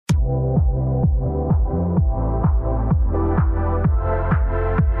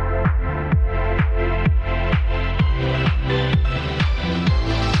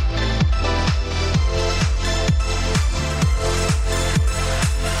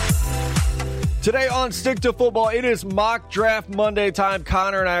Today on Stick to Football, it is Mock Draft Monday time.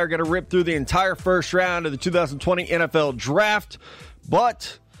 Connor and I are going to rip through the entire first round of the 2020 NFL Draft.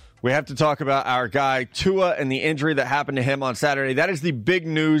 But we have to talk about our guy Tua and the injury that happened to him on Saturday. That is the big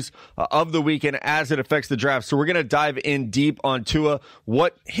news of the weekend as it affects the draft. So we're going to dive in deep on Tua,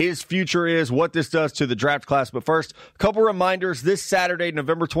 what his future is, what this does to the draft class. But first, a couple reminders. This Saturday,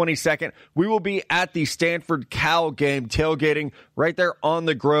 November 22nd, we will be at the Stanford-Cal game, tailgating right there on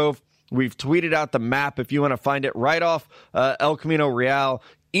the Grove. We've tweeted out the map if you want to find it right off El Camino Real.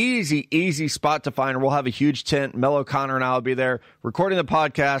 Easy spot to find. We'll have a huge tent. Mello, Connor, and I will be there recording the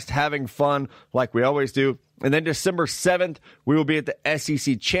podcast, having fun like we always do. And then December 7th, we will be at the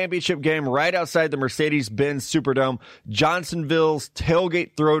SEC Championship game right outside the Mercedes-Benz Superdome. Johnsonville's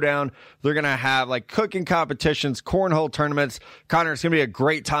Tailgate Throwdown. They're going to have like cooking competitions, cornhole tournaments. Connor, it's going to be a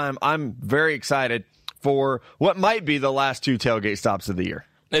great time. I'm very excited for what might be the last two tailgate stops of the year.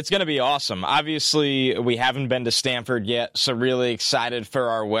 It's going to be awesome. Obviously, we haven't been to Stanford yet, so really excited for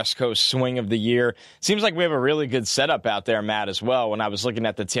our West Coast swing of the year. Seems like we have a really good setup out there, Matt, as well, when I was looking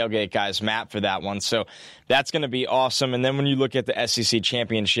at the Tailgate Guys map for that one. So that's going to be awesome. And then when you look at the SEC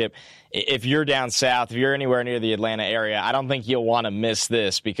Championship, if you're down south, if you're anywhere near the Atlanta area, I don't think you'll want to miss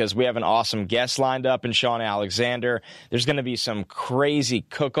this because we have an awesome guest lined up in Sean Alexander. There's going to be some crazy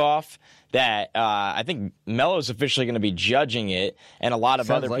cook-off that I think Mello's officially going to be judging it, and a lot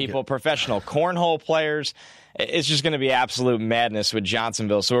of other people, professional cornhole players. It's just going to be absolute madness with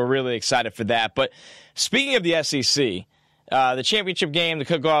Johnsonville, so we're really excited for that. But speaking of the SEC, the championship game, the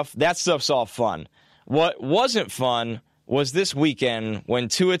cook-off, that stuff's all fun. What wasn't fun was this weekend when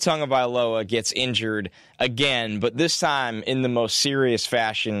Tua Tagovailoa gets injured again, but this time in the most serious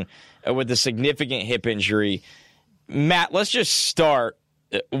fashion with a significant hip injury. Matt, let's just start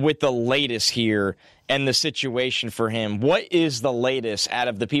with the latest here and the situation for him. What is the latest out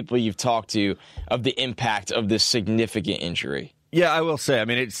of the people you've talked to of the impact of this significant injury? Yeah, I will say, I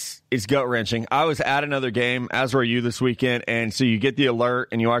mean, it's gut-wrenching. I was at another game, as were you this weekend, and so you get the alert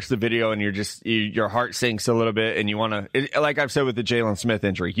and you watch the video and your heart sinks a little bit and you want to, like I've said with the Jalen Smith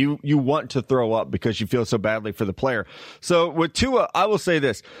injury, you want to throw up because you feel so badly for the player. So with Tua, I will say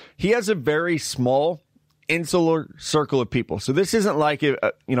this. He has a very small insular circle of people. So this isn't like, if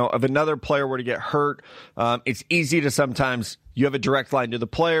another player were to get hurt. It's easy to sometimes, you have a direct line to the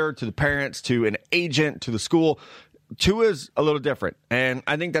player, to the parents, to an agent, to the school. Tua's a little different, and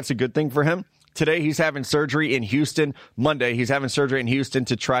I think that's a good thing for him. Today, he's having surgery in Houston. Monday, he's having surgery in Houston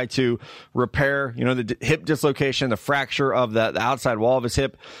to try to repair, the hip dislocation, the fracture of the outside wall of his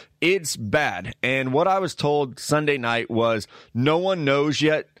hip. It's bad. And what I was told Sunday night was no one knows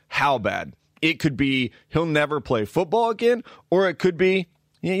yet how bad. It could be he'll never play football again, or it could be,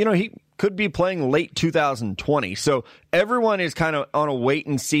 he could be playing late 2020. So everyone is kind of on a wait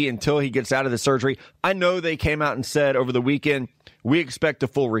and see until he gets out of the surgery. I know they came out and said over the weekend, we expect a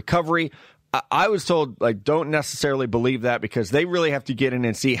full recovery. I was told, don't necessarily believe that because they really have to get in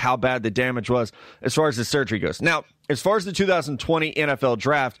and see how bad the damage was as far as the surgery goes. Now, as far as the 2020 NFL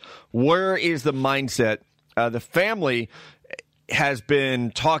draft, where is the mindset? The family has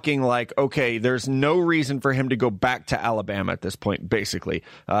been talking okay, there's no reason for him to go back to Alabama at this point, basically.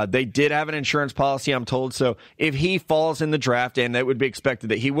 They did have an insurance policy, I'm told, so if he falls in the draft, and it would be expected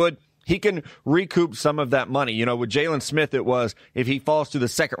that he can recoup some of that money. With Jalen Smith, it was, if he falls to the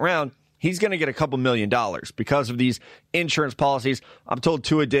second round, he's going to get a couple $1 million because of these insurance policies. I'm told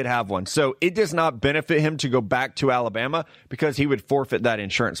Tua did have one. So it does not benefit him to go back to Alabama because he would forfeit that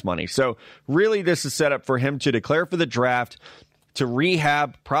insurance money. So really, this is set up for him to declare for the draft, to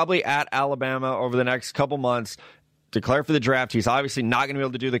rehab probably at Alabama over the next couple months, declare for the draft. He's obviously not going to be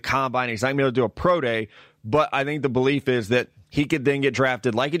able to do the combine. He's not going to be able to do a pro day. But I think the belief is that he could then get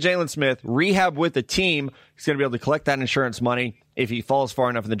drafted like a Jalen Smith, rehab with the team. He's going to be able to collect that insurance money if he falls far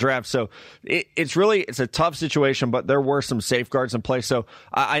enough in the draft. So it's a tough situation, but there were some safeguards in place. So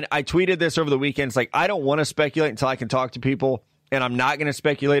I tweeted this over the weekend. It's I don't want to speculate until I can talk to people, and I'm not going to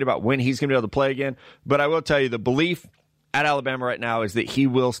speculate about when he's going to be able to play again. But I will tell you the belief at Alabama right now is that he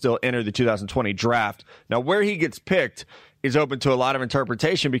will still enter the 2020 draft. Now, where he gets picked is open to a lot of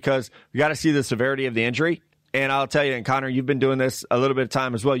interpretation because we got to see the severity of the injury. And I'll tell you, and Connor, you've been doing this a little bit of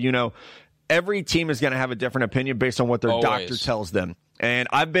time as well. Every team is going to have a different opinion based on what their doctor tells them. And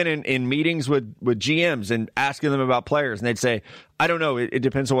I've been in meetings with GMs and asking them about players, and they'd say, I don't know. It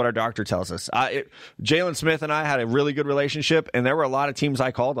depends on what our doctor tells us. Jalen Smith and I had a really good relationship, and there were a lot of teams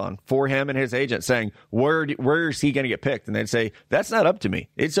I called on for him and his agent saying, where is he going to get picked? And they'd say, that's not up to me.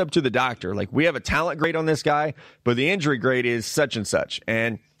 It's up to the doctor. We have a talent grade on this guy, but the injury grade is such and such.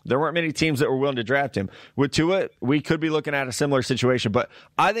 And there weren't many teams that were willing to draft him. With Tua, we could be looking at a similar situation, but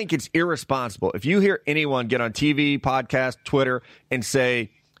I think it's irresponsible. If you hear anyone get on TV, podcast, Twitter, and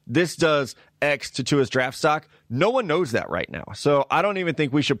say, this does X to Tua's draft stock, no one knows that right now. So I don't even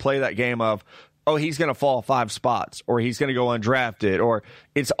think we should play that game of, oh, he's going to fall 5 spots, or he's going to go undrafted, or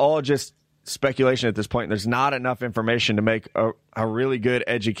it's all just speculation at this point. There's not enough information to make a really good,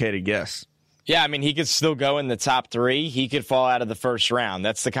 educated guess. Yeah, I mean, he could still go in the top 3. He could fall out of the first round.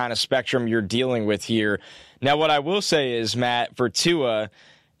 That's the kind of spectrum you're dealing with here. Now, what I will say is, Matt, for Tua,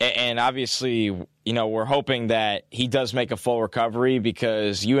 and obviously, you know, we're hoping that he does make a full recovery,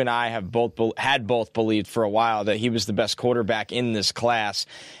 because you and I have both believed for a while that he was the best quarterback in this class,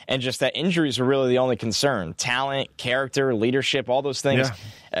 and just that injuries were really the only concern. Talent, character, leadership, all those things.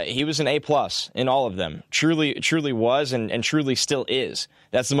 Yeah. He was an A+ in all of them. Truly was, and truly still is.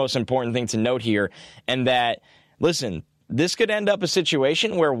 That's the most important thing to note here. And that, listen, this could end up a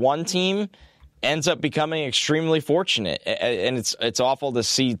situation where one team ends up becoming extremely fortunate, and it's awful to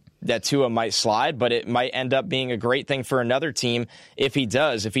see that Tua might slide, but it might end up being a great thing for another team if he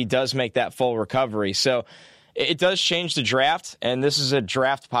does make that full recovery. So it does change the draft, and this is a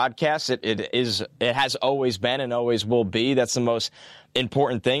draft podcast. It has always been and always will be. That's the most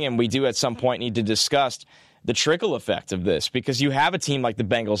important thing, and we do at some point need to discuss the trickle effect of this, because you have a team like the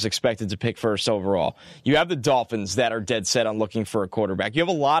Bengals expected to pick first overall. You have the Dolphins that are dead set on looking for a quarterback. You have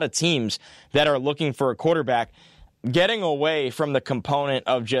a lot of teams that are looking for a quarterback, getting away from the component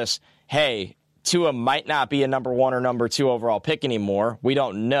of just, hey, Tua might not be a number 1 or number 2 overall pick anymore. We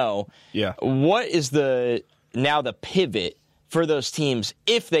don't know. Yeah. What is the pivot for those teams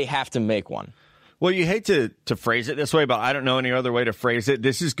if they have to make one? Well, you hate to phrase it this way, but I don't know any other way to phrase it.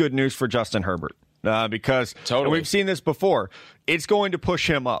 This is good news for Justin Herbert. Because we've seen this before. It's going to push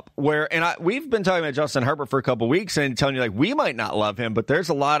him up. We've been talking about Justin Herbert for a couple weeks and telling you, like, we might not love him, but there's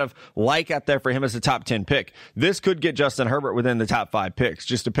a lot of like out there for him as a top 10 pick. This could get Justin Herbert within the top 5 picks,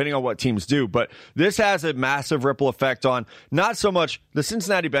 just depending on what teams do. But this has a massive ripple effect on not so much the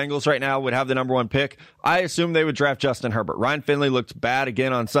Cincinnati Bengals right now would have the number 1 pick. I assume they would draft Justin Herbert. Ryan Finley looked bad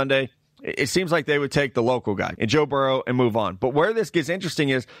again on Sunday. It seems like they would take the local guy and Joe Burrow and move on. But where this gets interesting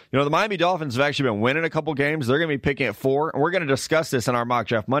is, the Miami Dolphins have actually been winning a couple games. They're going to be picking at 4, and we're going to discuss this in our mock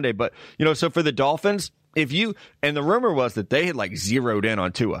draft Monday. But, so for the Dolphins, and the rumor was that they had zeroed in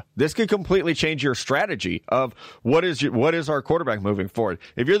on Tua. This could completely change your strategy of what is our quarterback moving forward.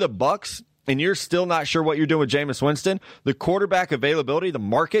 If you're the Bucs, and you're still not sure what you're doing with Jameis Winston, the quarterback availability, the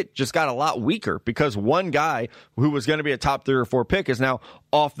market just got a lot weaker because one guy who was going to be a top 3 or 4 pick is now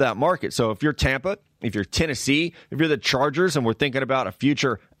off that market. So if you're Tampa, if you're Tennessee, if you're the Chargers, and we're thinking about a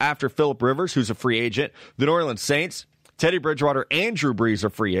future after Phillip Rivers, who's a free agent, the New Orleans Saints, Teddy Bridgewater and Drew Brees are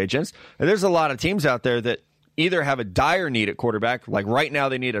free agents. And there's a lot of teams out there that either have a dire need at quarterback, like right now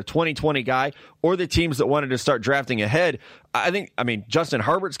they need a 2020 guy, or the teams that wanted to start drafting ahead. Justin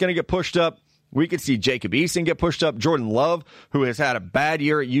Herbert's going to get pushed up. We could see Jacob Eason get pushed up. Jordan Love, who has had a bad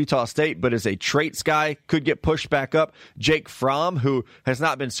year at Utah State, but is a traits guy, could get pushed back up. Jake Fromm, who has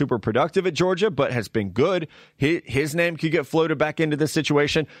not been super productive at Georgia, but has been good. His name could get floated back into this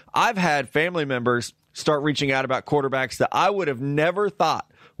situation. I've had family members start reaching out about quarterbacks that I would have never thought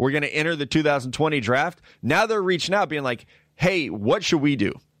were going to enter the 2020 draft. Now they're reaching out being like, hey, what should we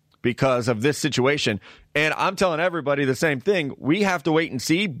do because of this situation? And I'm telling everybody the same thing. We have to wait and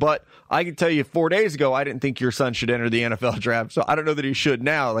see, but I can tell you 4 days ago, I didn't think your son should enter the NFL draft. So I don't know that he should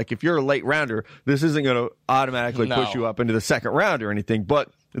now. If you're a late rounder, this isn't going to automatically push you up into the second round or anything, but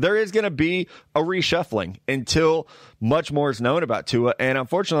there is going to be a reshuffling until much more is known about Tua. And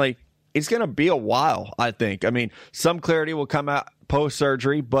unfortunately, it's going to be a while, I think. Some clarity will come out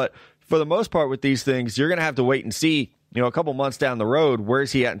post-surgery, but for the most part with these things, you're going to have to wait and see, a couple months down the road, where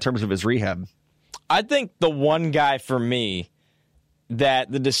is he at in terms of his rehab? I think the one guy for me that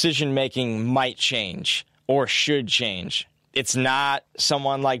the decision-making might change or should change, it's not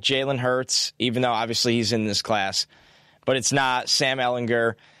someone like Jalen Hurts, even though obviously he's in this class, but it's not Sam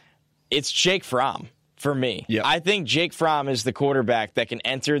Ehlinger. It's Jake Fromm for me. Yep. I think Jake Fromm is the quarterback that can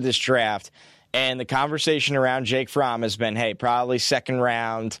enter this draft, and the conversation around Jake Fromm has been, hey, probably second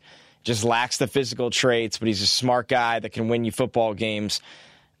round, just lacks the physical traits, but he's a smart guy that can win you football games.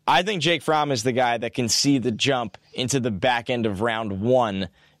 I think Jake Fromm is the guy that can see the jump into the back end of round 1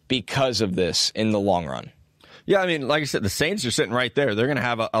 because of this in the long run. Yeah, like I said, the Saints are sitting right there. They're going to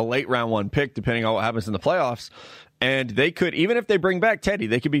have a late round 1 pick depending on what happens in the playoffs. And they could, even if they bring back Teddy,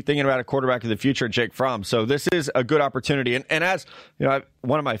 they could be thinking about a quarterback of the future, Jake Fromm. So this is a good opportunity. And as you know,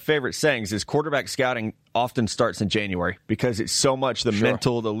 one of my favorite sayings is quarterback scouting often starts in January because it's so much the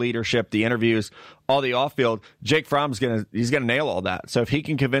mental, the leadership, the interviews, all the off field. Jake Fromm's he's gonna nail all that. So if he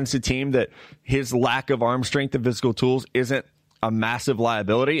can convince a team that his lack of arm strength and physical tools isn't a massive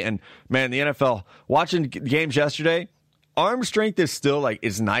liability, and man, the NFL watching games yesterday, arm strength is still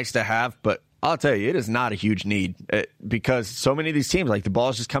is nice to have, but I'll tell you, it is not a huge need because so many of these teams, the ball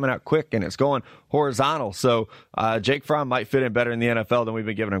is just coming out quick and it's going horizontal. So Jake Fromm might fit in better in the NFL than we've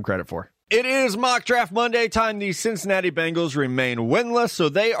been giving him credit for. It is Mock Draft Monday time. The Cincinnati Bengals remain winless, so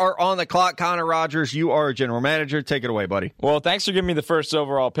they are on the clock. Connor Rogers, you are a general manager. Take it away, buddy. Well, thanks for giving me the first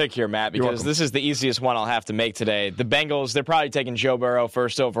overall pick here, Matt, because this is the easiest one I'll have to make today. The Bengals, they're probably taking Joe Burrow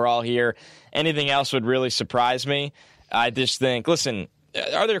first overall here. Anything else would really surprise me. I just think, listen,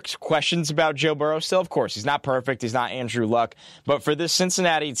 are there questions about Joe Burrow still? Of course. He's not perfect. He's not Andrew Luck. But for this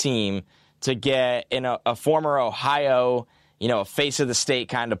Cincinnati team to get a former Ohio, a face of the state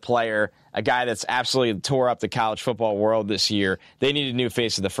kind of player, a guy that's absolutely tore up the college football world this year, they need a new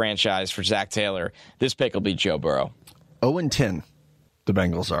face of the franchise for Zach Taylor. This pick will be Joe Burrow. 0-10. The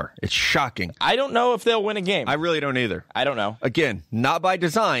Bengals are. It's shocking. I don't know if they'll win a game. I really don't either. I don't know. Again, not by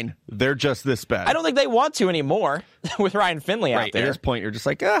design. They're just this bad. I don't think they want to anymore with Ryan Finley out there. At this point, you're just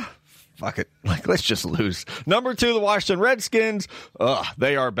fuck it. Let's just lose. Number 2, the Washington Redskins.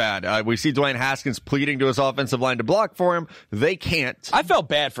 They are bad. We see Dwayne Haskins pleading to his offensive line to block for him. They can't. I felt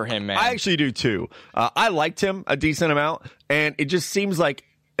bad for him, man. I actually do, too. I liked him a decent amount, and it just seems like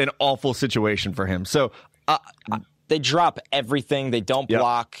an awful situation for him. So, they drop everything. They don't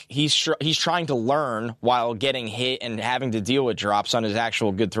block. He's trying to learn while getting hit and having to deal with drops on his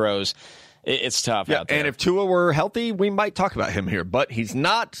actual good throws. It's tough out there. And if Tua were healthy, we might talk about him here, but he's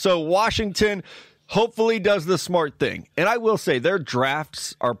not. So Washington hopefully does the smart thing. And I will say their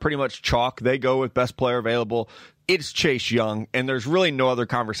drafts are pretty much chalk. They go with best player available. It's Chase Young, and there's really no other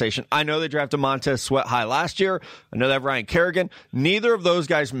conversation. I know they drafted Montez Sweat high last year. I know they have Ryan Kerrigan. Neither of those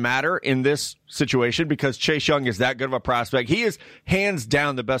guys matter in this situation because Chase Young is that good of a prospect. He is hands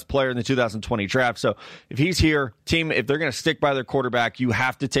down the best player in the 2020 draft. So if he's here, team, if they're going to stick by their quarterback, you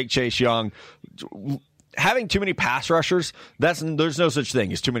have to take Chase Young. Having too many pass rushers, there's no such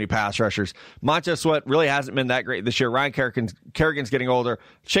thing as too many pass rushers. Montez Sweat really hasn't been that great this year. Ryan Kerrigan's getting older.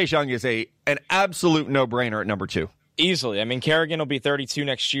 Chase Young is an absolute no-brainer at number 2. Easily. I mean, Kerrigan will be 32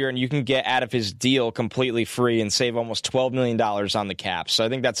 next year, and you can get out of his deal completely free and save almost $12 million on the cap. So I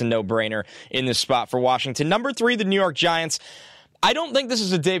think that's a no-brainer in this spot for Washington. Number 3, the New York Giants. I don't think this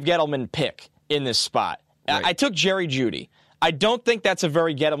is a Dave Gettleman pick in this spot. Right. I took Jerry Jeudy. I don't think that's a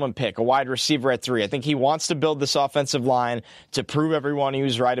very Gettleman pick, a wide receiver at 3. I think he wants to build this offensive line to prove everyone he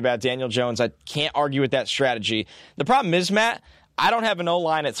was right about Daniel Jones. I can't argue with that strategy. The problem is, Matt, I don't have an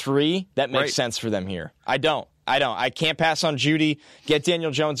O-line at 3 that makes sense for them here. I don't. I can't pass on Jeudy, get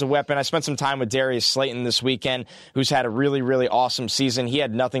Daniel Jones a weapon. I spent some time with Darius Slayton this weekend, who's had a really, really awesome season. He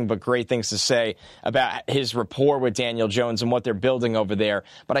had nothing but great things to say about his rapport with Daniel Jones and what they're building over there.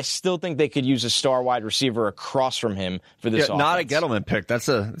 But I still think they could use a star wide receiver across from him for this offense. Not a Gettleman pick. That's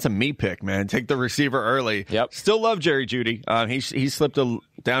a me pick, man. Take the receiver early. Yep. Still love Jerry Jeudy. He slipped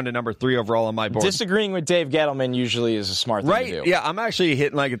down to number 3 overall on my board. Disagreeing with Dave Gettleman usually is a smart thing to do. Yeah, I'm actually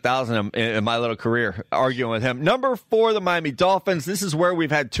hitting 1,000 in my little career arguing with him. Number 4, the Miami Dolphins. This is where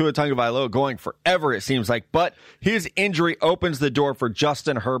we've had Tua Tagovailoa going forever, it seems like. But his injury opens the door for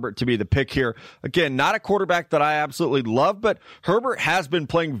Justin Herbert to be the pick here. Again, not a quarterback that I absolutely love, but Herbert has been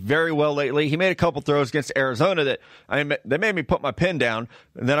playing very well lately. He made a couple throws against Arizona that they made me put my pen down,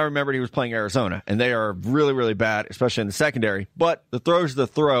 and then I remembered he was playing Arizona, and they are really, really bad, especially in the secondary. But the throw's the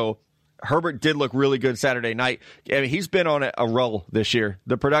throw. Herbert did look really good Saturday night. I mean, he's been on a roll this year.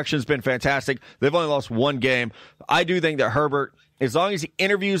 The production's been fantastic. They've only lost 1 game. I do think that Herbert, as long as he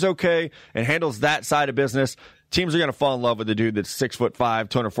interviews okay and handles that side of business, teams are going to fall in love with the dude that's 6'5",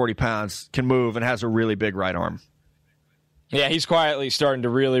 240 pounds, can move, and has a really big right arm. Yeah, he's quietly starting to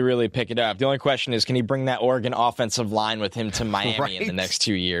really, really pick it up. The only question is, can he bring that Oregon offensive line with him to Miami in the next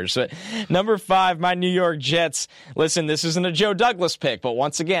 2 years? But number 5, my New York Jets. Listen, this isn't a Joe Douglas pick, but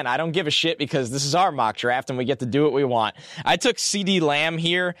once again, I don't give a shit because this is our mock draft and we get to do what we want. I took CeeDee Lamb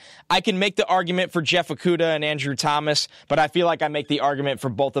here. I can make the argument for Jeff Okudah and Andrew Thomas, but I feel like I make the argument for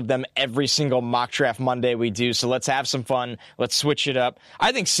both of them every single mock draft Monday we do. So let's have some fun. Let's switch it up.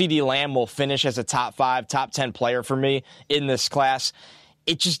 I think CeeDee Lamb will finish as a top 5, top 10 player for me in this class.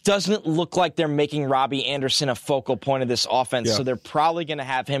 it just doesn't look like they're making Robbie Anderson a focal point of this offense. Yeah. So they're probably going to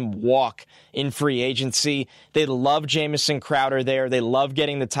have him walk in free agency. They love Jamison Crowder there. They love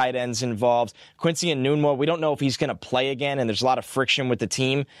getting the tight ends involved. Quincy Enunwa, we don't know if he's going to play again, and there's a lot of friction with the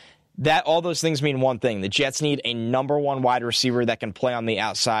team. All those things mean one thing. The Jets need a number one wide receiver that can play on the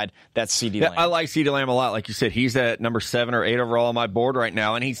outside. That's CeeDee Lamb. I like CeeDee Lamb a lot. Like you said, he's at number 7 or 8 overall on my board right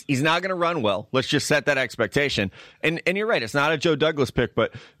now, and he's not going to run well. Let's just set that expectation. And you're right, it's not a Joe Douglas pick,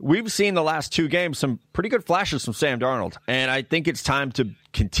 but we've seen the last 2 games some pretty good flashes from Sam Darnold, and I think it's time to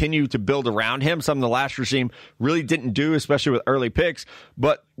continue to build around him. Some of the last regime really didn't do, especially with early picks,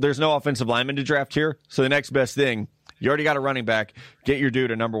 but there's no offensive lineman to draft here, so the next best thing, you already got a running back. Get your dude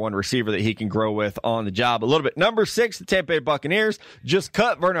a number 1 receiver that he can grow with on the job a little bit. Number 6, the Tampa Bay Buccaneers just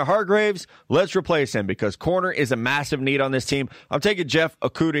cut Vernon Hargreaves. Let's replace him because corner is a massive need on this team. I'm taking Jeff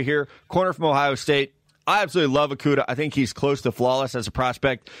Okudah here, corner from Ohio State. I absolutely love Okudah. I think he's close to flawless as a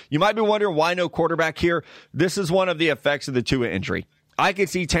prospect. You might be wondering why no quarterback here. This is one of the effects of the Tua injury. I could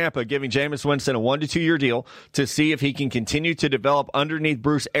see Tampa giving Jameis Winston a 1 to 2 year deal to see if he can continue to develop underneath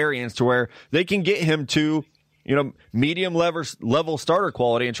Bruce Arians to where they can get him to medium level starter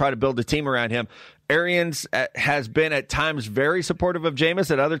quality and try to build a team around him. Arians has been at times very supportive of Jameis.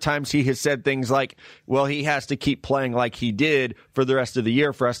 At other times, he has said things like, well, he has to keep playing like he did for the rest of the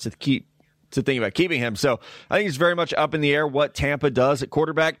year for us to think about keeping him. So I think it's very much up in the air what Tampa does at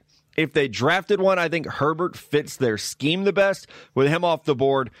quarterback. If they drafted one, I think Herbert fits their scheme the best. With him off the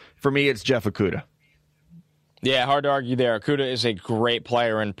board, for me, it's Jeff Okudah. Yeah, hard to argue there. Okudah is a great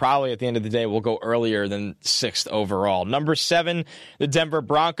player, and probably at the end of the day will go earlier than 6th overall. Number 7, the Denver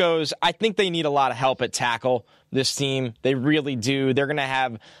Broncos. I think they need a lot of help at tackle. This team, they really do. They're going to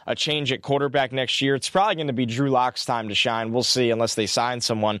have a change at quarterback next year. It's probably going to be Drew Lock's time to shine. We'll see, unless they sign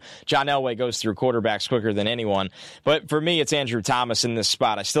someone. John Elway goes through quarterbacks quicker than anyone. But for me, it's Andrew Thomas in this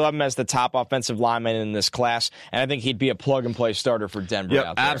spot. I still have him as the top offensive lineman in this class, and I think he'd be a plug-and-play starter for Denver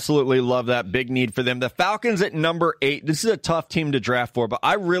out there. Absolutely love that. Big need for them. The Falcons at number 8. This is a tough team to draft for, but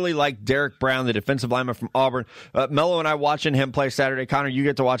I really like Derek Brown, the defensive lineman from Auburn. Mello and I watching him play Saturday. Connor, you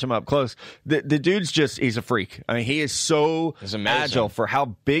get to watch him up close. The dude's he's a freak. I mean, he is so agile for how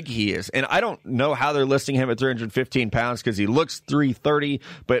big he is. And I don't know how they're listing him at 315 pounds because he looks 330,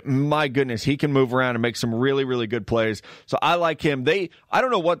 but my goodness, he can move around and make some really, really good plays. So I like him. I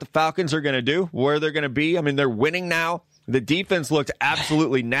don't know what the Falcons are going to do, where they're going to be. I mean, they're winning now. The defense looked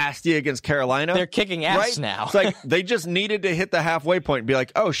absolutely nasty against Carolina. They're kicking ass right? now. It's like they just needed to hit the halfway point and be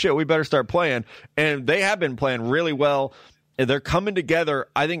like, oh, shit, we better start playing. And they have been playing really well. They're coming together.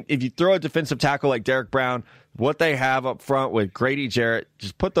 I think if you throw a defensive tackle like Derek Brown, what they have up front with Grady Jarrett,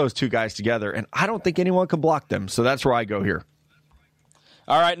 just put those 2 guys together, and I don't think anyone can block them. So that's where I go here.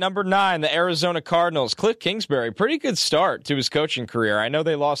 All right, number 9, the Arizona Cardinals. Cliff Kingsbury, pretty good start to his coaching career. I know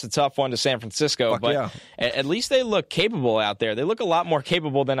they lost a tough one to San Francisco, but at least they look capable out there. They look a lot more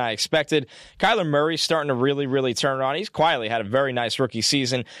capable than I expected. Kyler Murray's starting to really, really turn it on. He's quietly had a very nice rookie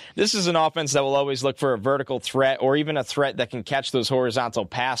season. This is an offense that will always look for a vertical threat or even a threat that can catch those horizontal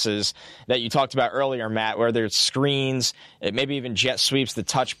passes that you talked about earlier, Matt, where there's screens, maybe even jet sweeps, the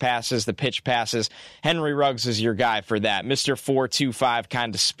touch passes, the pitch passes. Henry Ruggs is your guy for that. Mr. 4.25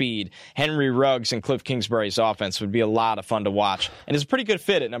 kind of speed. Henry Ruggs and Cliff Kingsbury's offense would be a lot of fun to watch. And it's a pretty good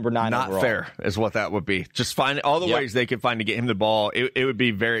fit at number 9 Not overall. fair is what that would be. Just find all the ways they could find to get him the ball. It would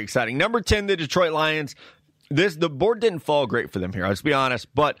be very exciting. Number 10, the Detroit Lions. The board didn't fall great for them here, let's be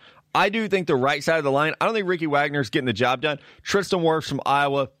honest. But I do think the right side of the line, I don't think Ricky Wagner's getting the job done. Tristan Wirfs from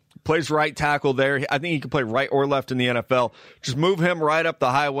Iowa plays right tackle there. I think he can play right or left in the NFL. Just move him right up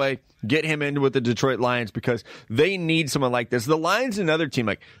the highway. Get him in with the Detroit Lions because they need someone like this. The Lions, another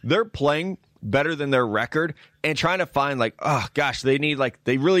team, they're playing better than their record and trying to find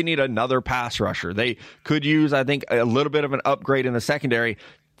they really need another pass rusher. They could use, I think, a little bit of an upgrade in the secondary.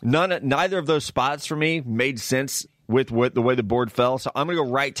 Neither of those spots for me made sense with the way the board fell. So I'm going to go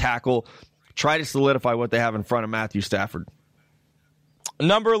right tackle, try to solidify what they have in front of Matthew Stafford.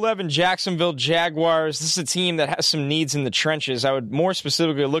 Number 11, Jacksonville Jaguars. This is a team that has some needs in the trenches. I would more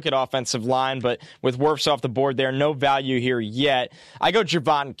specifically look at offensive line, but with Wirfs off the board there, no value here yet. I go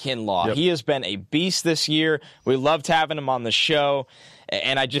Javon Kinlaw. Yep. He has been a beast this year. We loved having him on the show.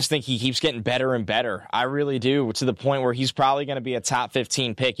 And I just think he keeps getting better and better. I really do, to the point where he's probably going to be a top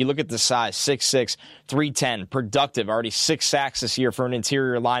 15 pick. You look at the size, 6'6", 310, productive, already 6 sacks this year for an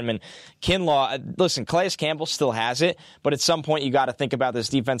interior lineman. Kinlaw, listen, Calais Campbell still has it, but at some point you got to think about this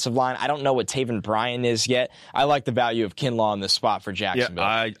defensive line. I don't know what Taven Bryan is yet. I like the value of Kinlaw in this spot for Jacksonville.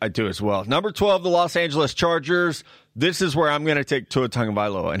 Yeah, I do as well. Number 12, the Los Angeles Chargers. this is where I'm going to take Tua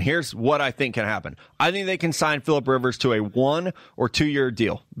Tagovailoa, and here's what I think can happen. I think they can sign Phillip Rivers to a 1 or 2 year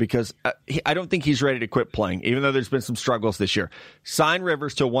deal because I don't think he's ready to quit playing, even though there's been some struggles this year. Sign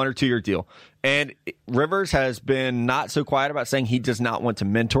Rivers to a 1 or 2 year deal. And Rivers has been not so quiet about saying he does not want to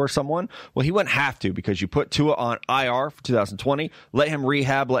mentor someone. Well, he wouldn't have to because you put Tua on IR for 2020, let him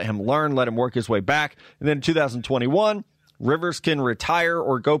rehab, let him learn, let him work his way back. And then in 2021, Rivers can retire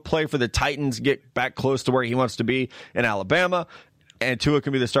or go play for the Titans, get back close to where he wants to be in Alabama, and Tua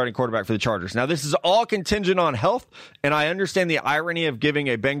can be the starting quarterback for the Chargers. Now, this is all contingent on health, and I understand the irony of giving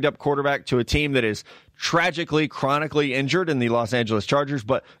a banged-up quarterback to a team that is tragically, chronically injured in the Los Angeles Chargers,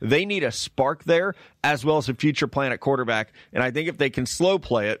 but they need a spark there as well as a future plan at quarterback, and I think if they can slow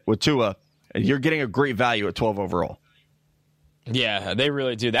play it with Tua, you're getting a great value at 12 overall. Yeah, they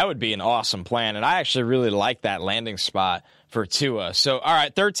really do. That would be an awesome plan, and I actually really like that landing spot for Tua. So, all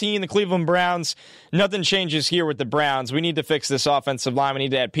right, 13, the Cleveland Browns. Nothing changes here with the Browns. We need to fix this offensive line. We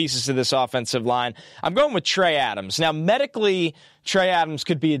need to add pieces to this offensive line. I'm going with Trey Adams. Now, medically, Trey Adams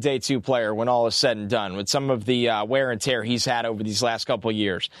could be a day 2 player when all is said and done with some of the wear and tear he's had over these last couple of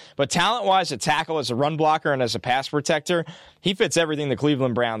years. But talent-wise, a tackle, as a run blocker, and as a pass protector, he fits everything the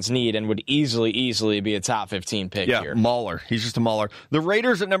Cleveland Browns need and would easily be a top 15 pick here. Yeah, mauler. He's just a mauler. The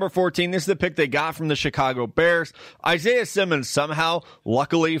Raiders at number 14, this is the pick they got from the Chicago Bears. Isaiah Simmons somehow,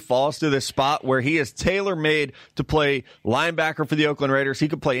 luckily, falls to this spot where he is tailor-made to play linebacker for the Oakland Raiders. He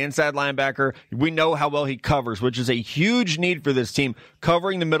could play inside linebacker. We know how well he covers, which is a huge need for this team,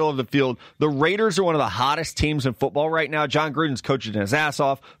 covering the middle of the field. The Raiders are one of the hottest teams in football right now. John Gruden's coaching his ass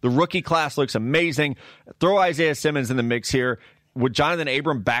off. The rookie class looks amazing. Throw Isaiah Simmons in the mix here with Jonathan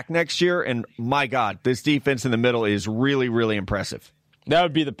Abram back next year, and my God, this defense in the middle is really impressive. That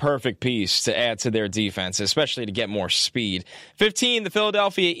would be the perfect piece to add to their defense, especially to get more speed. 15, the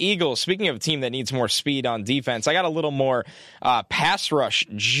Philadelphia Eagles. Speaking of a team that needs more speed on defense, I got a little more pass rush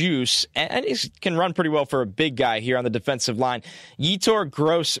juice, and he can run pretty well for a big guy here on the defensive line. Yetur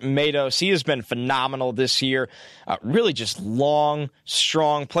Gross-Matos, he has been phenomenal this year. Really just long,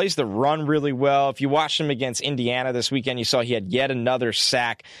 strong, plays the run really well. If you watched him against Indiana this weekend, you saw he had yet another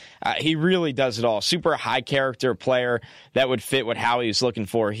sack. He really does it all. Super high character player that would fit what Howie's looking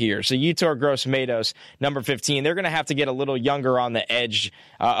for here. So Yetur Gross-Matos, number 15. They're going to have to get a little younger on the edge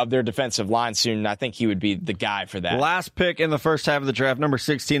of their defensive line soon, and I think he would be the guy for that. Last pick in the first half of the draft, number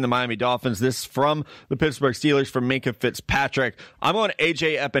 16, the Miami Dolphins. This from the Pittsburgh Steelers from Minkah Fitzpatrick. I'm on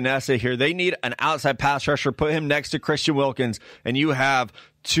A.J. Epinesa here. They need an outside pass rusher. Put him next to Christian Wilkins, and you have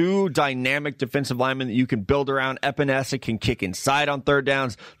 2 dynamic defensive linemen that you can build around. Epinesa can kick inside on third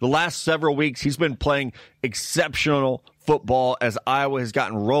downs. The last several weeks, he's been playing exceptional football as Iowa has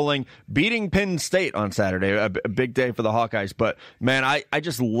gotten rolling, beating Penn State on Saturday, a big day for the Hawkeyes. But, man, I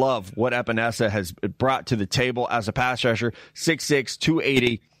just love what Epinesa has brought to the table as a pass rusher. 6'6",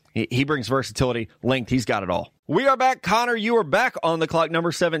 280. He brings versatility, length. He's got it all. We are back. Connor, you are back on the clock.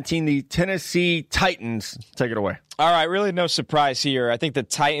 Number 17, the Tennessee Titans. Take it away. All right, really no surprise here. I think the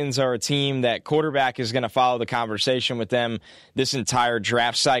Titans are a team that quarterback is going to follow the conversation with them this entire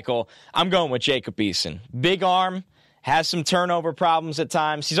draft cycle. I'm going with Jacob Eason. Big arm. Has some turnover problems at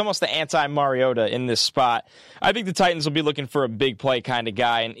times. He's almost the anti-Mariota in this spot. I think the Titans will be looking for a big play kind of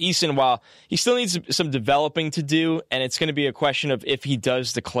guy. And Eason, while he still needs some developing to do, and it's going to be a question of if he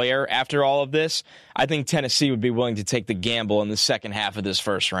does declare after all of this, I think Tennessee would be willing to take the gamble in the second half of this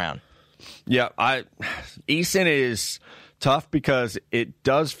first round. Yeah, Eason is tough because it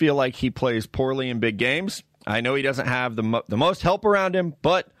does feel like he plays poorly in big games. I know he doesn't have the most help around him,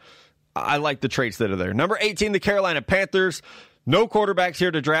 but I like the traits that are there. Number 18, the Carolina Panthers. No quarterbacks here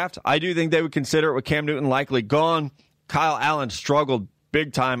to draft. I do think they would consider it with Cam Newton likely gone. Kyle Allen struggled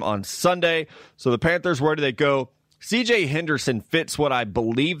big time on Sunday. So the Panthers, where do they go? C.J. Henderson fits what I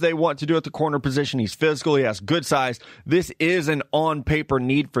believe they want to do at the corner position. He's physical. He has good size. This is an on-paper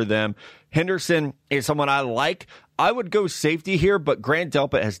need for them. Henderson is someone I like. I would go safety here, but Grant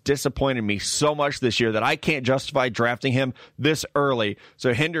Delpit has disappointed me so much this year that I can't justify drafting him this early.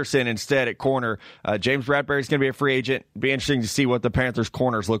 So Henderson instead at corner. James Bradbury is going to be a free agent. Be interesting to see what the Panthers'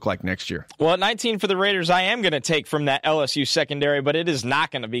 corners look like next year. Well, at 19 for the Raiders, I am going to take from that LSU secondary, but it is not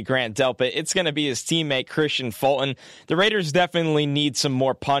going to be Grant Delpit. It's going to be his teammate, Christian Fulton. The Raiders definitely need some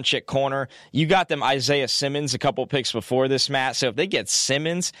more punch at corner. You got them Isaiah Simmons a couple picks before this, Matt. So if they get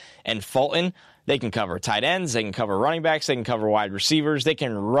Simmons and Fulton, they can cover tight ends, they can cover running backs, they can cover wide receivers, they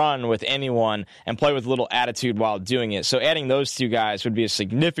can run with anyone and play with a little attitude while doing it. So adding those 2 guys would be a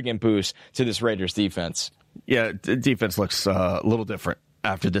significant boost to this Raiders defense. Yeah, the defense looks a little different.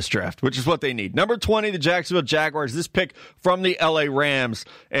 after this draft, which is what they need. Number 20, the Jacksonville Jaguars. This pick from the LA Rams.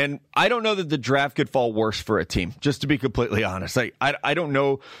 And I don't know that the draft could fall worse for a team, just to be completely honest. I don't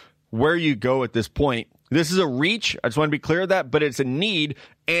know where you go at this point. This is a reach. I just want to be clear of that, but it's a need.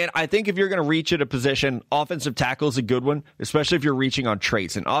 And I think if you're going to reach at a position, offensive tackle is a good one, especially if you're reaching on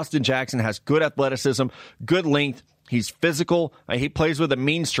traits. And Austin Jackson has good athleticism, good length. He's physical. He plays with a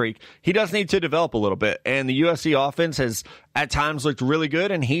mean streak. He does need to develop a little bit. And the USC offense has at times looked really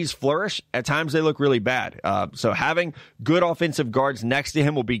good, and he's flourished. At times they look really bad. So having good offensive guards next to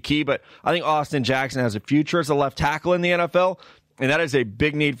him will be key. But I think Austin Jackson has a future as a left tackle in the NFL. And that is a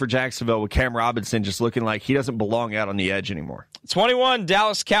big need for Jacksonville with Cam Robinson just looking like he doesn't belong out on the edge anymore. 21,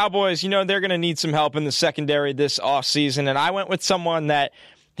 Dallas Cowboys. They're going to need some help in the secondary this offseason. And I went with someone that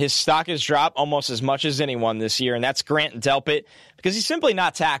his stock has dropped almost as much as anyone this year, and that's Grant Delpit, because he's simply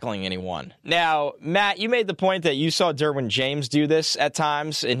not tackling anyone. Now, Matt, you made the point that you saw Derwin James do this at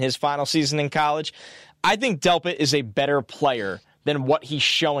times in his final season in college. I think Delpit is a better player than what he's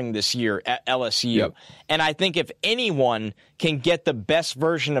showing this year at LSU. Yep. And I think if anyone can get the best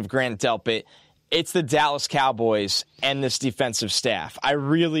version of Grant Delpit, it's the Dallas Cowboys and this defensive staff. I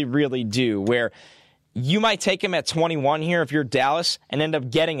really, really do, where you might take him at 21 here if you're Dallas and end up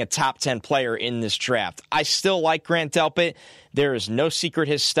getting a top 10 player in this draft. I still like Grant Delpit. There is no secret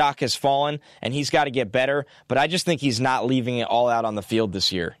his stock has fallen, and he's got to get better, but I just think he's not leaving it all out on the field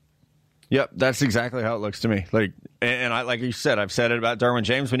this year. Yep, that's exactly how it looks to me. Like you said, I've said it about Derwin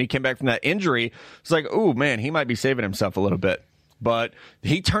James when he came back from that injury. It's like, oh man, he might be saving himself a little bit. But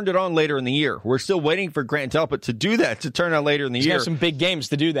he turned it on later in the year. We're still waiting for Grant Delpit to do that, to turn on later in the year. He's got some big games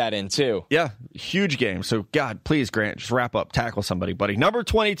to do that in, too. Yeah, huge games. So, God, please, Grant, just wrap up. Tackle somebody, buddy. Number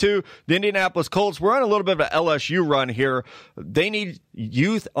 22, the Indianapolis Colts. We're on a little bit of an LSU run here. They need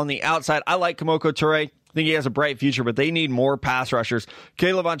youth on the outside. I like Kamoko Toure. I think he has a bright future, but they need more pass rushers.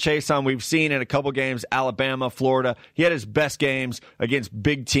 K'Lavon Chaisson, we've seen in a couple games, Alabama, Florida. He had his best games against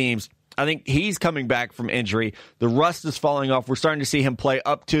big teams. I think he's coming back from injury. The rust is falling off. We're starting to see him play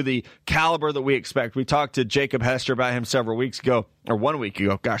up to the caliber that we expect. We talked to Jacob Hester about him several weeks ago, or 1 week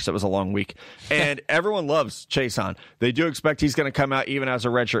ago. Gosh, that was a long week. And everyone loves Chaisson. They do expect he's going to come out even as a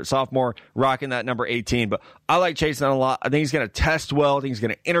redshirt sophomore, rocking that number 18. But I like Chaisson a lot. I think he's going to test well. I think he's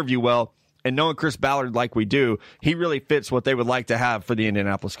going to interview well. And knowing Chris Ballard like we do, he really fits what they would like to have for the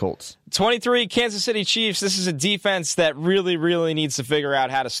Indianapolis Colts. 23, Kansas City Chiefs. This is a defense that really, really needs to figure out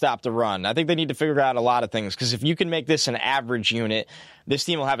how to stop the run. I think they need to figure out a lot of things, because if you can make this an average unit, this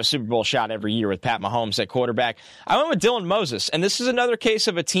team will have a Super Bowl shot every year with Pat Mahomes at quarterback. I went with Dylan Moses, and this is another case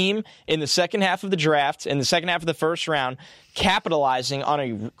of a team in the second half of the draft, in the second half of the first round, capitalizing on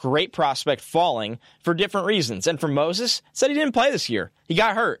a great prospect falling for different reasons. And for Moses, said he didn't play this year. He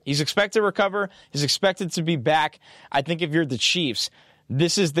got hurt. He's expected to recover. He's expected to be back. I think if you're the Chiefs,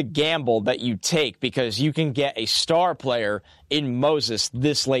 this is the gamble that you take, because you can get a star player in Moses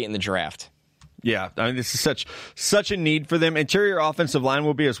this late in the draft. Yeah, I mean, this is such a need for them. Interior offensive line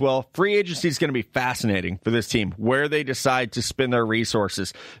will be as well. Free agency is going to be fascinating for this team, where they decide to spend their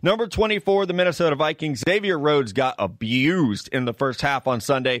resources. Number 24, the Minnesota Vikings. Xavier Rhodes got abused in the first half on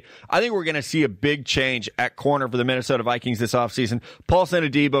Sunday. I think we're going to see a big change at corner for the Minnesota Vikings this offseason. Paulson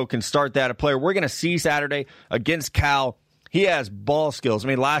Adebo can start that, a player we're going to see Saturday against Cal. He has ball skills. I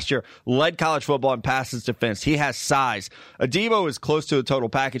mean, last year, led college football in passes defense. He has size. Adebo is close to a total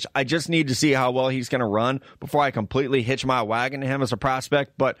package. I just need to see how well he's going to run before I completely hitch my wagon to him as a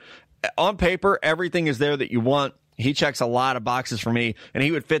prospect. But on paper, everything is there that you want. He checks a lot of boxes for me, and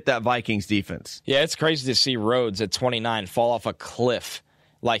he would fit that Vikings defense. Yeah, it's crazy to see Rhodes at 29 fall off a cliff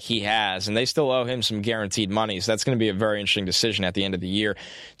like he has, and they still owe him some guaranteed money, so that's going to be a very interesting decision at the end of the year.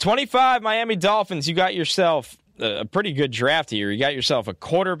 25, Miami Dolphins. You got yourself a pretty good draft here. You got yourself a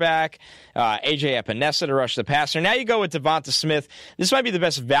quarterback, A.J. Epinesa to rush the passer. Now you go with Devonta Smith. This might be the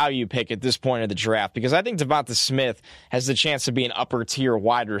best value pick at this point of the draft, because I think Devonta Smith has the chance to be an upper-tier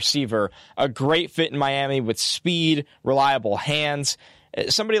wide receiver, a great fit in Miami with speed, reliable hands.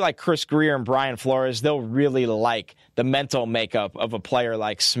 Somebody like Chris Greer and Brian Flores, they'll really like the mental makeup of a player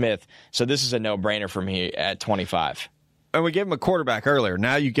like Smith. So this is a no-brainer for me at 25. And we gave him a quarterback earlier.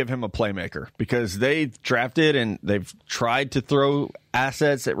 Now you give him a playmaker, because they drafted and they've tried to throw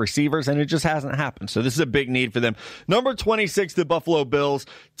assets at receivers, and it just hasn't happened. So this is a big need for them. Number 26, the Buffalo Bills.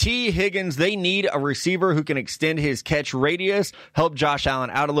 T. Higgins, they need a receiver who can extend his catch radius, help Josh Allen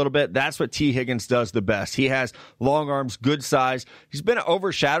out a little bit. That's what T. Higgins does the best. He has long arms, good size. He's been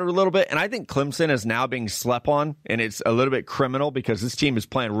overshadowed a little bit, and I think Clemson is now being slept on, and it's a little bit criminal because this team is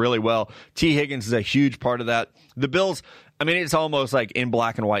playing really well. T. Higgins is a huge part of that. The Bills, I mean, it's almost like in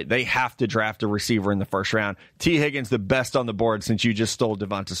black and white. They have to draft a receiver in the first round. T. Higgins, the best on the board since you just stole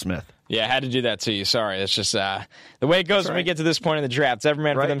Devonta Smith. Yeah, I had to do that to you. Sorry. It's just the way it goes when we get to this point in the draft. It's every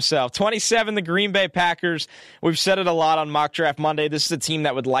man for themselves. 27, the Green Bay Packers. We've said it a lot on Mock Draft Monday. This is a team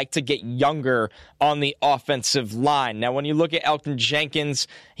that would like to get younger on the offensive line. Now, when you look at Elgton Jenkins,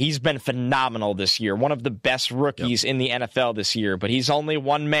 he's been phenomenal this year. One of the best rookies in the NFL this year, but he's only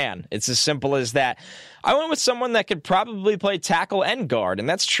one man. It's as simple as that. I went with someone that could probably play tackle and guard, and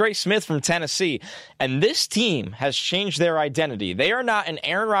that's Trey Smith from Tennessee. And this team has changed their identity. They are not an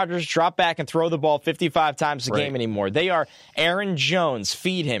Aaron Rodgers drop back and throw the ball 55 times a game anymore. They are Aaron Jones,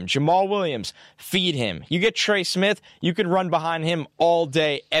 feed him. Jamal Williams, feed him. You get Trey Smith, you could run behind him all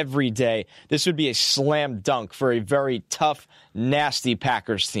day, every day. This would be a slam dunk for a very tough, nasty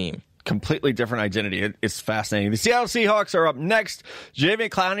Packers team. Completely different identity. It's fascinating. The Seattle Seahawks are up next. Jadeveon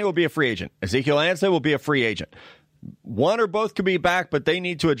Clowney will be a free agent. Ezekiel Ansah will be a free agent. One or both could be back, but they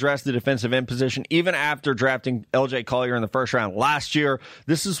need to address the defensive end position even after drafting L.J. Collier in the first round last year.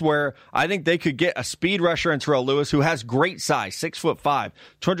 This is where I think they could get a speed rusher in Terrell Lewis, who has great size, 6'5",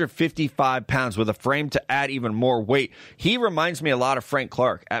 255 pounds, with a frame to add even more weight. He reminds me a lot of Frank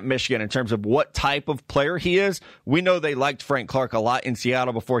Clark at Michigan in terms of what type of player he is. We know they liked Frank Clark a lot in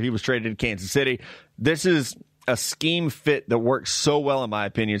Seattle before he was traded to Kansas City. This is a scheme fit that works so well, in my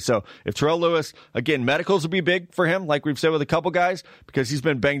opinion. So if Terrell Lewis, again, medicals will be big for him, like we've said with a couple guys, because he's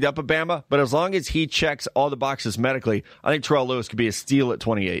been banged up at Bama. But as long as he checks all the boxes medically, I think Terrell Lewis could be a steal at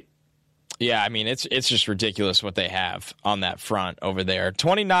 28. Yeah, I mean, it's just ridiculous what they have on that front over there.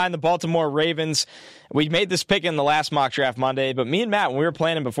 29, the Baltimore Ravens. We made this pick in the last Mock Draft Monday, but me and Matt, when we were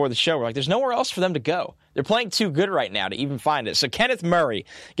planning before the show, we're like, there's nowhere else for them to go. They're playing too good right now to even find it. So Kenneth Murray,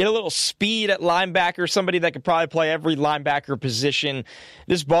 get a little speed at linebacker, somebody that could probably play every linebacker position.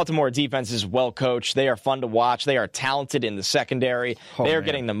 This Baltimore defense is well coached. They are fun to watch. They are talented in the secondary. They are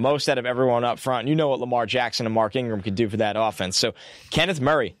getting the most out of everyone up front. You know what Lamar Jackson and Mark Ingram could do for that offense. So Kenneth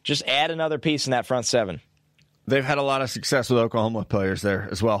Murray, just add another piece in that front seven. They've had a lot of success with Oklahoma players there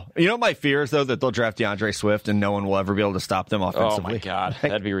as well. You know, my fear is, though, that they'll draft DeAndre Swift and no one will ever be able to stop them offensively. Oh, my God.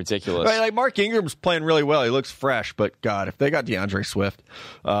 That'd be ridiculous. Right, like Mark Ingram's playing really well. He looks fresh, but, God, if they got DeAndre Swift,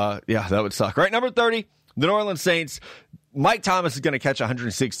 yeah, that would suck. Right, number 30, the New Orleans Saints. Mike Thomas is going to catch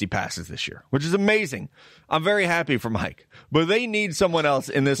 160 passes this year, which is amazing. I'm very happy for Mike. But they need someone else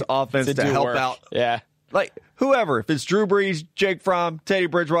in this offense to help out. Yeah. Like, whoever, if it's Drew Brees, Jake Fromm, Teddy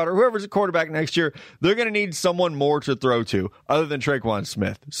Bridgewater, whoever's a quarterback next year, they're going to need someone more to throw to other than Traquan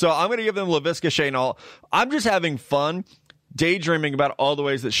Smith. So I'm going to give them Laviska Shenault. I'm just having fun daydreaming about all the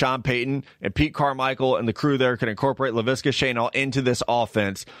ways that Sean Payton and Pete Carmichael and the crew there can incorporate Laviska Shenault into this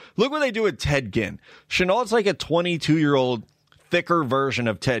offense. Look what they do with Ted Ginn. Shenault's like a 22-year-old thicker version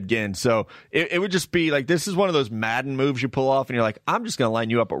of Ted Ginn. So it would just be like, this is one of those Madden moves you pull off and you're like, I'm just going to line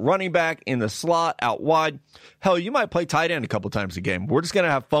you up at running back, in the slot, out wide. Hell, you might play tight end a couple times a game. We're just going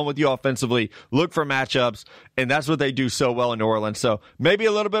to have fun with you offensively, look for matchups, and that's what they do so well in New Orleans. So maybe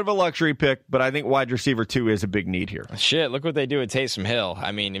a little bit of a luxury pick, but I think wide receiver 2 is a big need here. Shit, look what they do with Taysom Hill.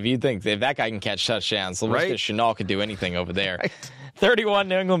 I mean, if you think if that guy can catch touchdowns, Laviska Shenault could do anything over there. Right. 31,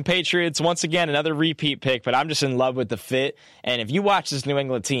 New England Patriots. Once again, another repeat pick, but I'm just in love with the fit. And if you watch this New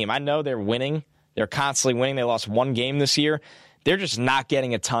England team, I know they're winning. They're constantly winning. They lost one game this year. They're just not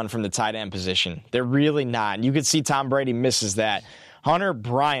getting a ton from the tight end position. They're really not. And you can see Tom Brady misses that. Hunter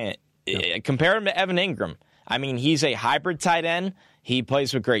Bryant, compare him to Evan Ingram. I mean, he's a hybrid tight end. He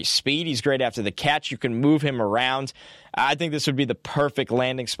plays with great speed. He's great after the catch. You can move him around. I think this would be the perfect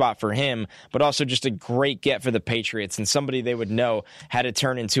landing spot for him, but also just a great get for the Patriots and somebody they would know how to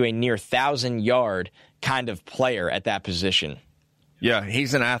turn into a near 1,000-yard kind of player at that position. Yeah,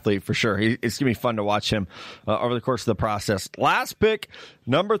 he's an athlete for sure. It's going to be fun to watch him over the course of the process. Last pick,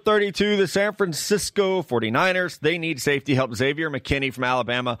 number 32, the San Francisco 49ers. They need safety help. Xavier McKinney from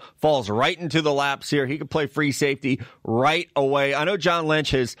Alabama falls right into the laps here. He can play free safety right away. I know John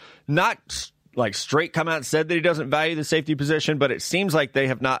Lynch has not like straight come out and said that he doesn't value the safety position, but it seems like they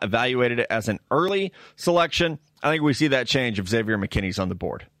have not evaluated it as an early selection. I think we see that change if Xavier McKinney's on the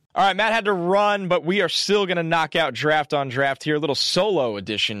board. All right, Matt had to run, but we are still going to knock out Draft on Draft here. A little solo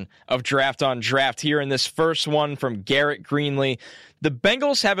edition of Draft on Draft here in this first one from Garrett Greenlee. The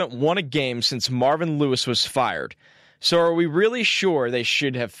Bengals haven't won a game since Marvin Lewis was fired. So are we really sure they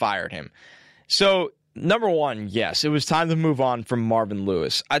should have fired him? So, number one, yes, it was time to move on from Marvin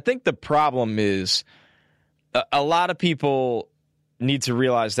Lewis. I think the problem is a lot of people need to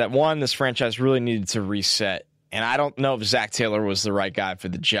realize that, one, this franchise really needed to reset. And I don't know if Zach Taylor was the right guy for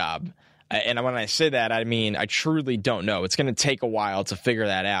the job. And when I say that, I mean, I truly don't know. It's going to take a while to figure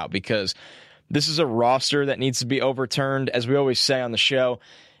that out because This is a roster that needs to be overturned. As we always say on the show,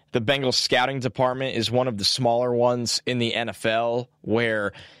 the Bengals scouting department is one of the smaller ones in the NFL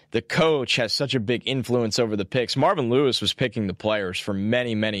where the coach has such a big influence over the picks. Marvin Lewis was picking the players for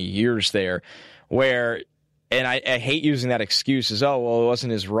many, many years there where, and I hate using that excuse as, oh, well, it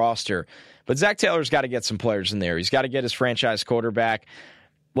wasn't his roster. But Zach Taylor's got to get some players in there. He's got to get his franchise quarterback.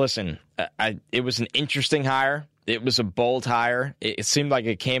 Listen, it was an interesting hire. It was a bold hire. It seemed like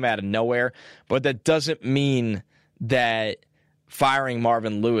it came out of nowhere. But that doesn't mean that firing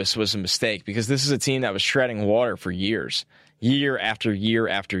Marvin Lewis was a mistake, because this is a team that was treading water for years, year after year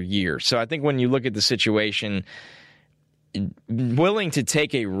after year. So I think when you look at the situation, willing to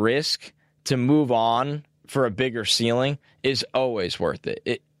take a risk to move on for a bigger ceiling is always worth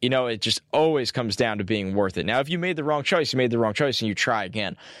it. It just always comes down to being worth it. Now, if you made the wrong choice, you made the wrong choice and you try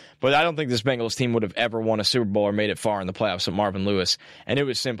again. But I don't think this Bengals team would have ever won a Super Bowl or made it far in the playoffs with Marvin Lewis, and it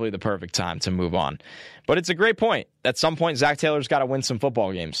was simply the perfect time to move on. But it's a great point. At some point, Zach Taylor's got to win some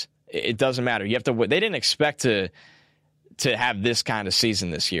football games. It doesn't matter. You have to. They didn't expect to have this kind of season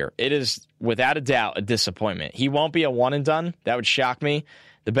this year. It is, without a doubt, a disappointment. He won't be a one and done. That would shock me.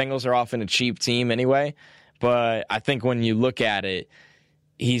 The Bengals are often a cheap team anyway. But I think when you look at it,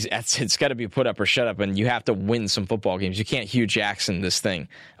 it's got to be put up or shut up, and you have to win some football games. You can't Hugh Jackson this thing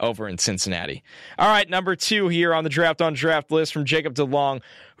over in Cincinnati. All right, number 2 here on the Draft on Draft list from Jacob DeLong.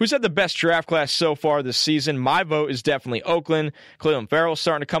 Who's had the best draft class so far this season? My vote is definitely Oakland. Clelin Ferrell's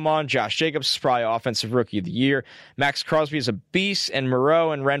starting to come on. Josh Jacobs is probably Offensive Rookie of the Year. Max Crosby is a beast, and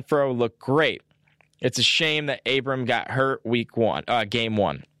Moreau and Renfro look great. It's a shame that Abram got hurt game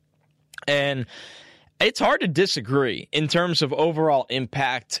 1. And it's hard to disagree in terms of overall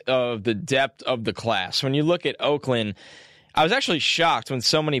impact of the depth of the class. When you look at Oakland, I was actually shocked when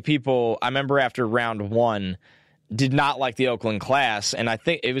so many people, I remember after round 1, did not like the Oakland class. And I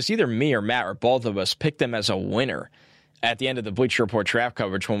think it was either me or Matt or both of us picked them as a winner at the end of the Bleacher Report draft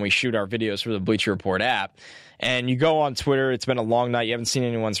coverage when we shoot our videos for the Bleacher Report app. And you go on Twitter, it's been a long night, you haven't seen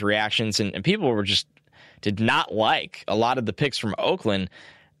anyone's reactions, and people did not like a lot of the picks from Oakland.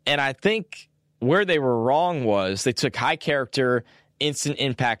 And I think where they were wrong was they took high character, instant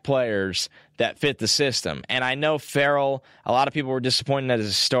impact players that fit the system. And I know Ferrell, a lot of people were disappointed at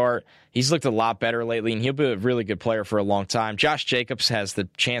his start. He's looked a lot better lately, and he'll be a really good player for a long time. Josh Jacobs has the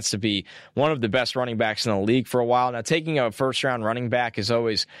chance to be one of the best running backs in the league for a while. Now, taking a first-round running back is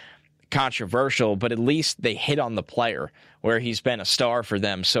always controversial, but at least they hit on the player where he's been a star for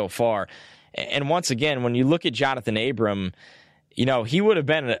them so far. And once again, when you look at Jonathan Abram, he would have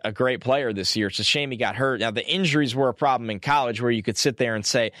been a great player this year. It's a shame he got hurt. Now, the injuries were a problem in college where you could sit there and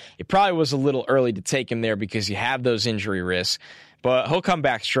say it probably was a little early to take him there because you have those injury risks. But he'll come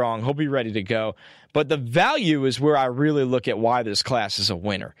back strong. He'll be ready to go. But the value is where I really look at why this class is a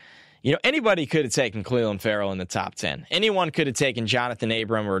winner. Anybody could have taken Clelin Ferrell in the top 10. Anyone could have taken Jonathan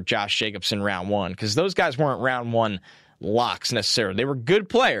Abram or Josh Jacobs in round 1 because those guys weren't round 1 locks necessarily. They were good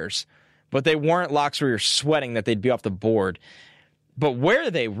players, but they weren't locks where you're sweating that they'd be off the board. But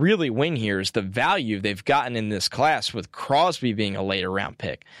where they really win here is the value they've gotten in this class with Crosby being a later-round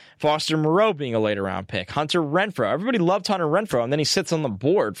pick, Foster Moreau being a later-round pick, Hunter Renfrow. Everybody loved Hunter Renfrow, and then he sits on the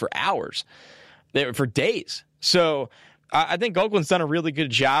board for hours, for days. So I think Oakland's done a really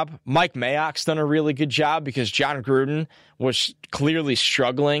good job. Mike Mayock's done a really good job because John Gruden was clearly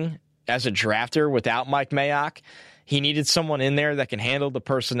struggling as a drafter without Mike Mayock. He needed someone in there that can handle the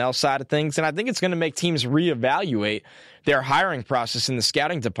personnel side of things. And I think it's going to make teams reevaluate their hiring process in the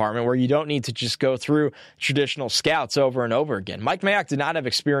scouting department where you don't need to just go through traditional scouts over and over again. Mike Mayock did not have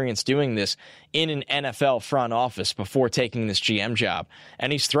experience doing this in an NFL front office before taking this GM job,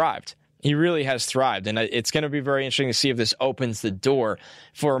 and he's thrived. He really has thrived, and it's going to be very interesting to see if this opens the door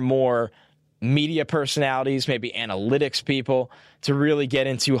for more media personalities, maybe analytics people, to really get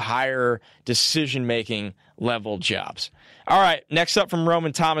into higher decision-making level jobs. All right, next up from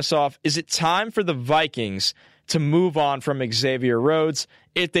Roman Tomasoff, is it time for the Vikings to move on from Xavier Rhodes?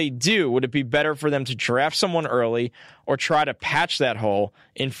 If they do, would it be better for them to draft someone early or try to patch that hole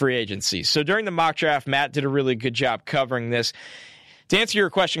in free agency? So during the mock draft, Matt did a really good job covering this. To answer your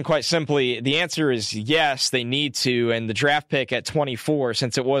question quite simply, the answer is yes, they need to. And the draft pick at 24,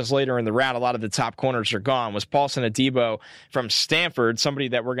 since it was later in the round, a lot of the top corners are gone, was Paulson Adebo from Stanford, somebody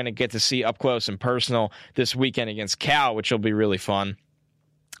that we're going to get to see up close and personal this weekend against Cal, which will be really fun.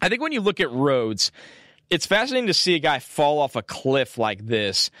 I think when you look at Rhodes, it's fascinating to see a guy fall off a cliff like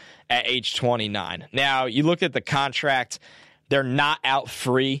this at age 29. Now, you look at the contract, they're not out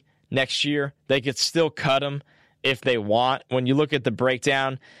free next year. They could still cut him if they want. When you look at the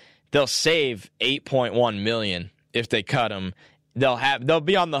breakdown, they'll save $8.1 million if they cut him. they'll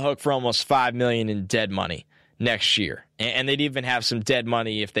be on the hook for almost $5 million in dead money next year. And they'd even have some dead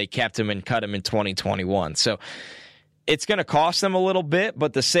money if they kept him and cut him in 2021. So it's going to cost them a little bit,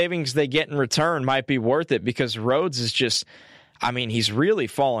 but the savings they get in return might be worth it because Rhodes is just, he's really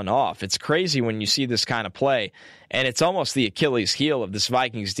fallen off. It's crazy when you see this kind of play, and it's almost the Achilles heel of this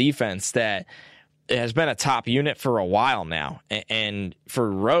Vikings defense that has been a top unit for a while now. And for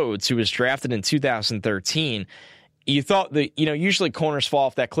Rhodes, who was drafted in 2013, you thought that, usually corners fall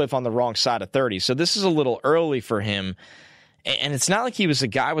off that cliff on the wrong side of 30. So this is a little early for him. And it's not like he was a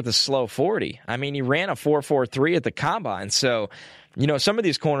guy with a slow 40. He ran a 4.43 at the combine. So, some of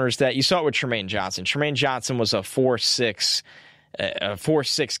these corners that you saw it with Tremaine Johnson. Tremaine Johnson was a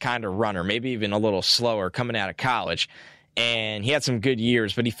 4.6 kind of runner, maybe even a little slower coming out of college. And he had some good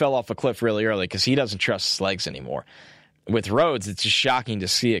years, but he fell off a cliff really early because he doesn't trust his legs anymore. With Rhodes, it's just shocking to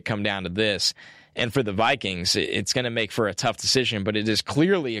see it come down to this. And for the Vikings, it's going to make for a tough decision, but it is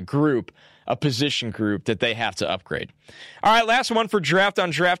clearly a position group that they have to upgrade. All right, last one for Draft on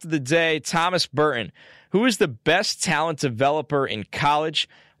Draft of the Day, Thomas Burton. Who is the best talent developer in college?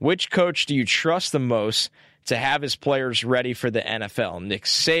 Which coach do you trust the most to have his players ready for the NFL? Nick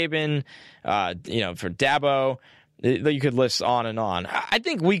Saban, for Dabo. You could list on and on. I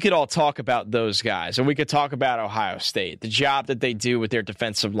think we could all talk about those guys, and we could talk about Ohio State. The job that they do with their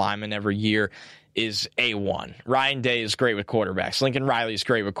defensive linemen every year is A1. Ryan Day is great with quarterbacks. Lincoln Riley is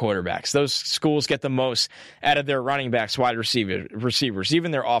great with quarterbacks. Those schools get the most out of their running backs, wide receivers,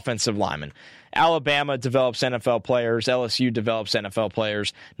 even their offensive linemen. Alabama develops NFL players. LSU develops NFL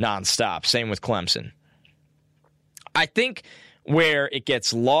players nonstop. Same with Clemson. I think where it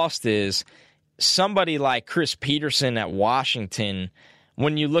gets lost is somebody like Chris Peterson at Washington,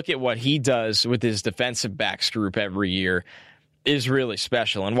 when you look at what he does with his defensive backs group every year, is really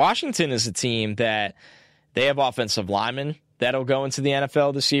special. And Washington is a team that they have offensive linemen that'll go into the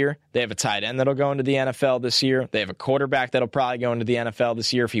NFL this year. They have a tight end that'll go into the NFL this year. They have a quarterback that'll probably go into the NFL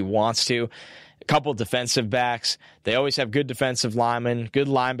this year if he wants to. A couple defensive backs. They always have good defensive linemen, good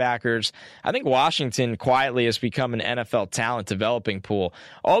linebackers. I think Washington quietly has become an NFL talent developing pool.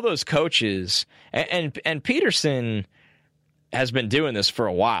 All those coaches, and Peterson has been doing this for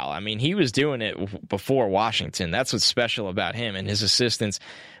a while. He was doing it before Washington. That's what's special about him and his assistants.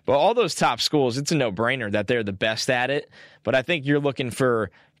 But all those top schools, it's a no-brainer that they're the best at it. But I think you're looking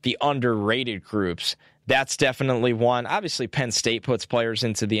for the underrated groups. That's definitely one. Obviously, Penn State puts players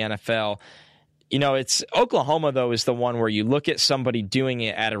into the NFL. It's Oklahoma, though, is the one where you look at somebody doing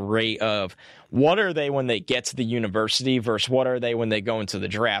it at a rate of what are they when they get to the university versus what are they when they go into the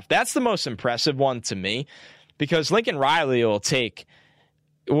draft. That's the most impressive one to me because Lincoln Riley will take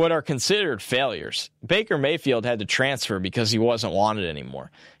what are considered failures. Baker Mayfield had to transfer because he wasn't wanted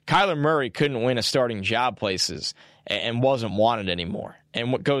anymore. Kyler Murray couldn't win a starting job places and wasn't wanted anymore.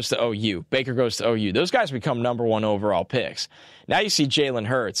 And what goes to OU? Baker goes to OU. Those guys become number one overall picks. Now you see Jalen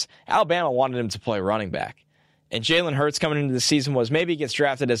Hurts. Alabama wanted him to play running back. And Jalen Hurts coming into the season was maybe he gets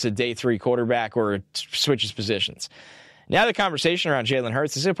drafted as a day 3 quarterback or switches positions. Now the conversation around Jalen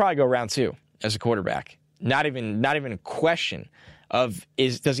Hurts is he'll probably go round 2 as a quarterback. Not even a question of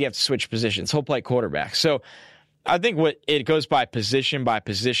does he have to switch positions. He'll play quarterback. So I think it goes by position,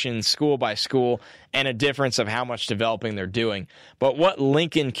 school by school, and a difference of how much developing they're doing. But what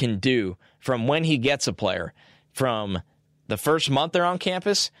Lincoln can do from when he gets a player, from the first month they're on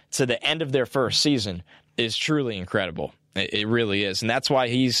campus to the end of their first season, is truly incredible. It really is. And that's why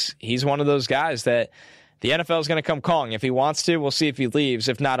he's one of those guys that the NFL is going to come calling. If he wants to, we'll see if he leaves.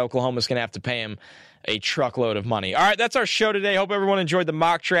 If not, Oklahoma's going to have to pay him a truckload of money. All right, that's our show today. Hope everyone enjoyed the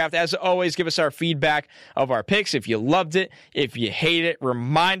mock draft. As always, give us our feedback of our picks. If you loved it, if you hate it,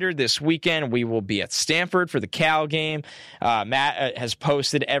 reminder, this weekend we will be at Stanford for the Cal game. Matt has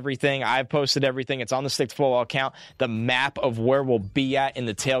posted everything. I've posted everything. It's on the Stick to Football account, the map of where we'll be at in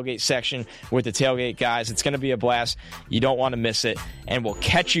the tailgate section with the tailgate guys. It's going to be a blast. You don't want to miss it. And we'll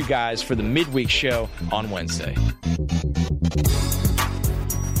catch you guys for the midweek show on Wednesday.